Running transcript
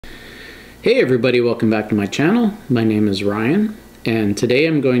Hey everybody, welcome back to my channel. My name is Ryan, and today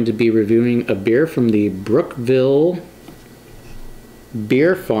I'm going to be reviewing a beer from the Brookeville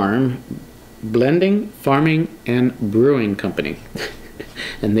Beer Farm Blending, Farming, and Brewing Company.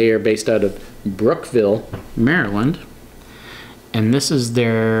 And they are based out of Brookeville, Maryland. And this is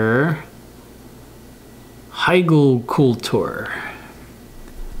their Hügelkultur.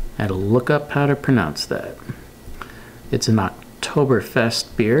 I had to look up how to pronounce that. It's an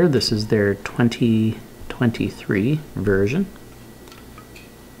Oktoberfest beer. This is their 2023 version.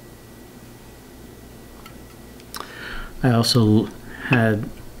 I also had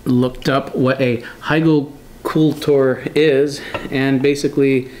looked up what a Hügelkultur is, and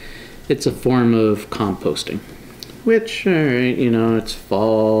basically it's a form of composting. Which, alright, you know, it's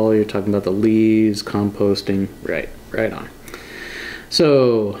fall, you're talking about the leaves, composting, right on.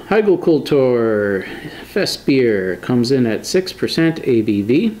 So, Hügelkultur Festbier comes in at 6%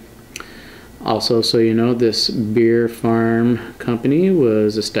 ABV. Also, so you know, this beer farm company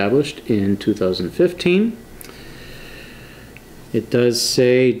was established in 2015. It does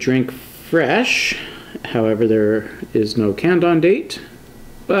say drink fresh, however there is no canned on date,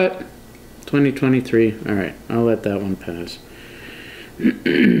 but 2023, alright, I'll let that one pass.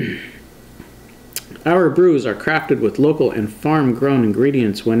 Our brews are crafted with local and farm-grown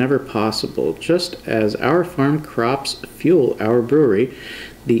ingredients whenever possible. Just as our farm crops fuel our brewery,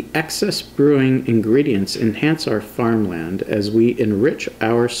 the excess brewing ingredients enhance our farmland as we enrich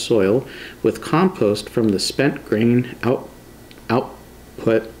our soil with compost from the spent grain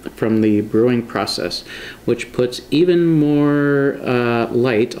output from the brewing process, which puts even more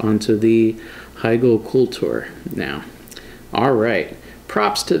light onto the Hügelkultur now. All right,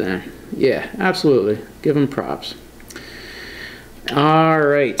 props to them. Yeah, absolutely. Give them props. All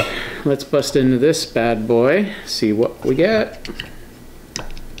right, let's bust into this bad boy, see what we get.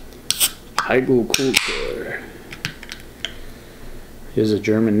 Hügelkultur is a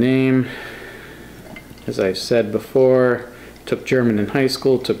German name. As I said before, took German in high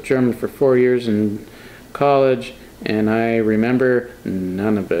school, took German for 4 years in college, and I remember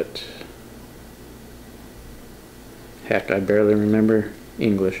none of it. Heck, I barely remember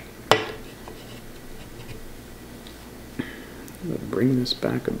English. Bring this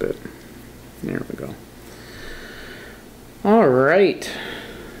back a bit. There we go. All right,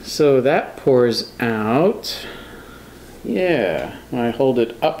 so that pours out. Yeah, when I hold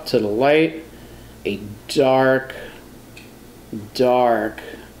it up to the light, a dark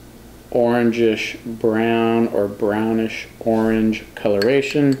orangish brown or brownish orange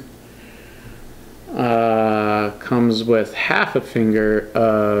coloration. Comes with half a finger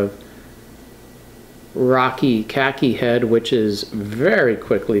of rocky khaki head, which is very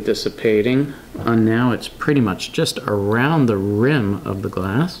quickly dissipating. Now it's pretty much just around the rim of the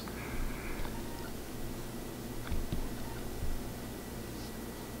glass.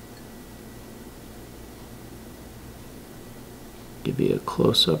 Give you a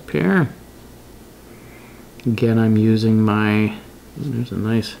close-up here. Again, I'm using my, there's a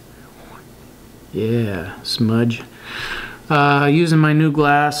nice, yeah, smudge. Using my new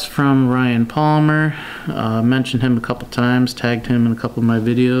glass from Ryan Palmer. Mentioned him a couple times, tagged him in a couple of my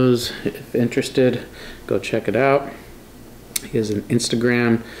videos. If interested, go check it out. He has an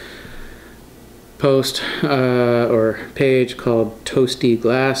Instagram post or page called Toasty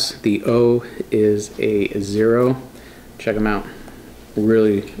Glass. The O is a 0. Check him out.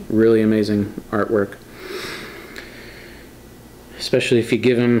 Really, really amazing artwork. Especially if you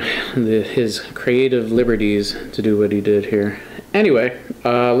give him his creative liberties to do what he did here. Anyway,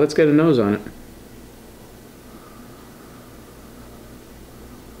 let's get a nose on it.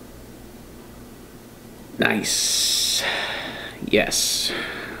 Nice. Yes.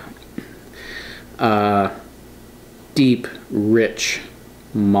 Deep, rich,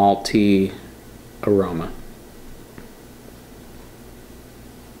 malty aroma.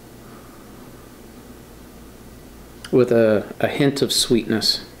 With a hint of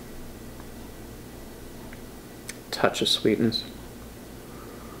sweetness. Touch of sweetness.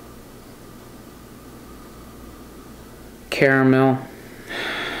 Caramel.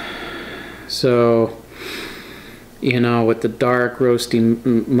 So, you know, with the dark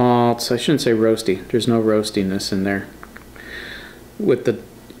roasty malts, I shouldn't say roasty, there's no roastiness in there. With the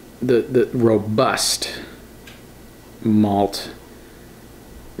robust malt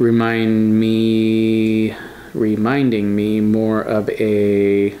reminding me more of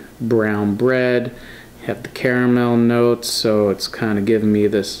a brown bread. You have the caramel notes, so it's kind of giving me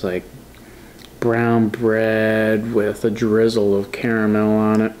this like brown bread with a drizzle of caramel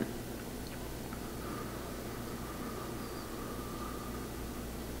on it.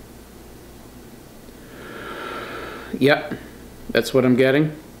 Yep, that's what I'm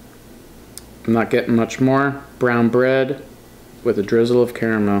getting. I'm not getting much more. Brown bread with a drizzle of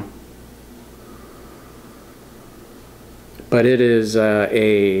caramel. But it is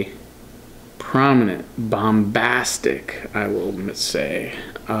a prominent, bombastic, I will say,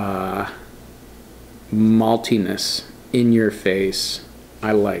 maltiness in your face.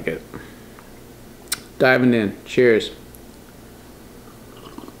 I like it. Diving in. Cheers.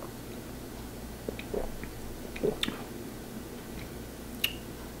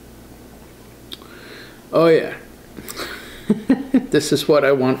 Oh yeah. This is what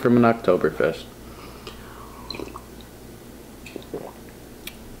I want from an Oktoberfest.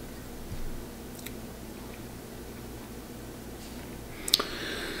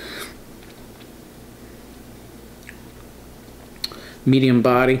 Medium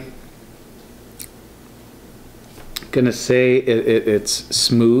body. Gonna say it's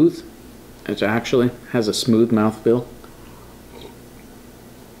smooth. It actually has a smooth mouthfeel.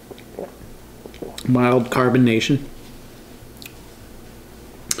 Mild carbonation.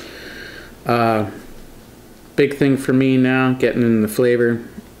 Big thing for me now, getting in the flavor,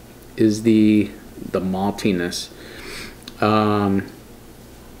 is the maltiness.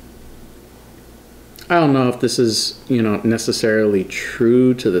 I don't know if this is, necessarily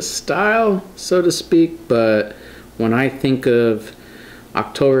true to the style, so to speak, but when I think of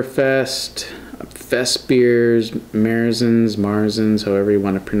Oktoberfest, Festbiers, Marzens, however you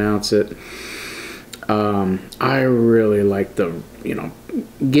want to pronounce it, I really like the,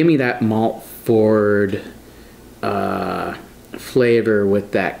 give me that malt forward flavor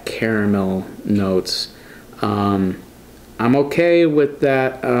with that caramel notes. I'm okay with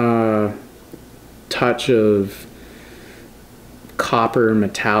that touch of copper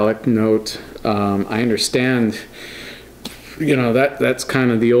metallic note. I understand, that's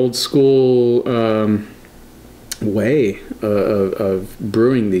kind of the old school way of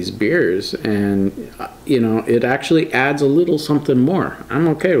brewing these beers, and it actually adds a little something more. I'm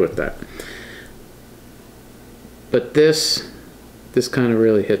okay with that. But this kind of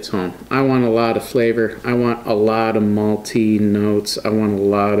really hits home. I want a lot of flavor. I want a lot of malty notes. I want a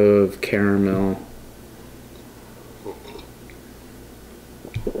lot of caramel.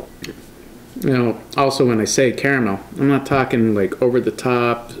 Also when I say caramel, I'm not talking like over the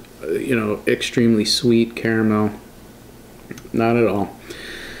top, extremely sweet caramel. Not at all.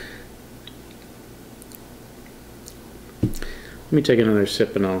 Let me take another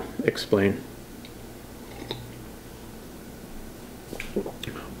sip and I'll explain.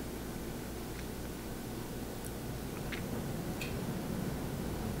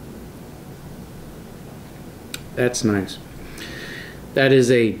 That's nice. That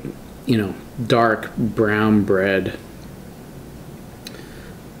is a, dark brown bread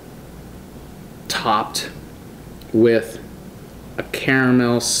topped with a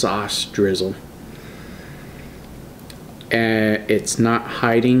caramel sauce drizzle. And it's not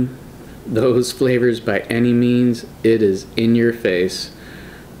hiding those flavors by any means. It is in your face.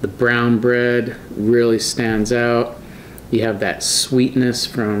 The brown bread really stands out. You have that sweetness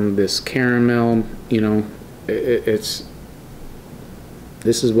from this caramel,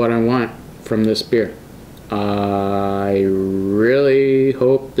 this is what I want from this beer. I really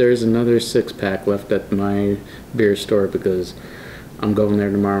hope there's another 6-pack left at my beer store, because I'm going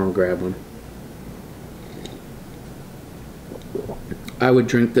there tomorrow and grab one. I would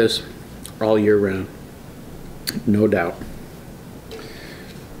drink this all year round, no doubt.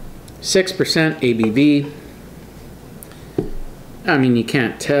 6% ABV. I mean, you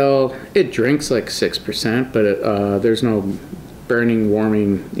can't tell. It drinks like 6%, but there's no burning,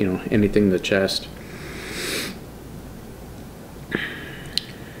 warming, anything in the chest.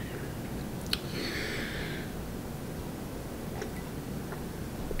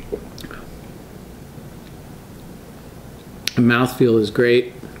 The mouthfeel is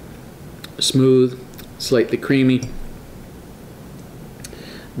great, smooth, slightly creamy,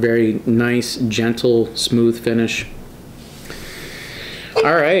 very nice, gentle, smooth finish.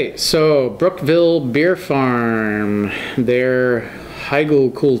 All right, so Brookeville Beer Farm, their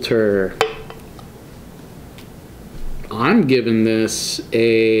Hügelkultur. I'm giving this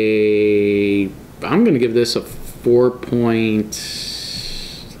I'm gonna give this a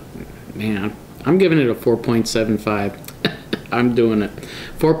 4.75. I'm doing it.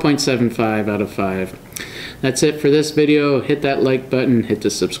 4.75 out of 5. That's it for this video. Hit that like button, hit the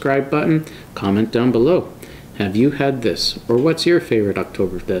subscribe button, comment down below. Have you had this, or what's your favorite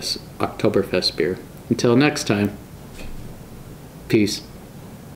Oktoberfest beer? Until next time, peace.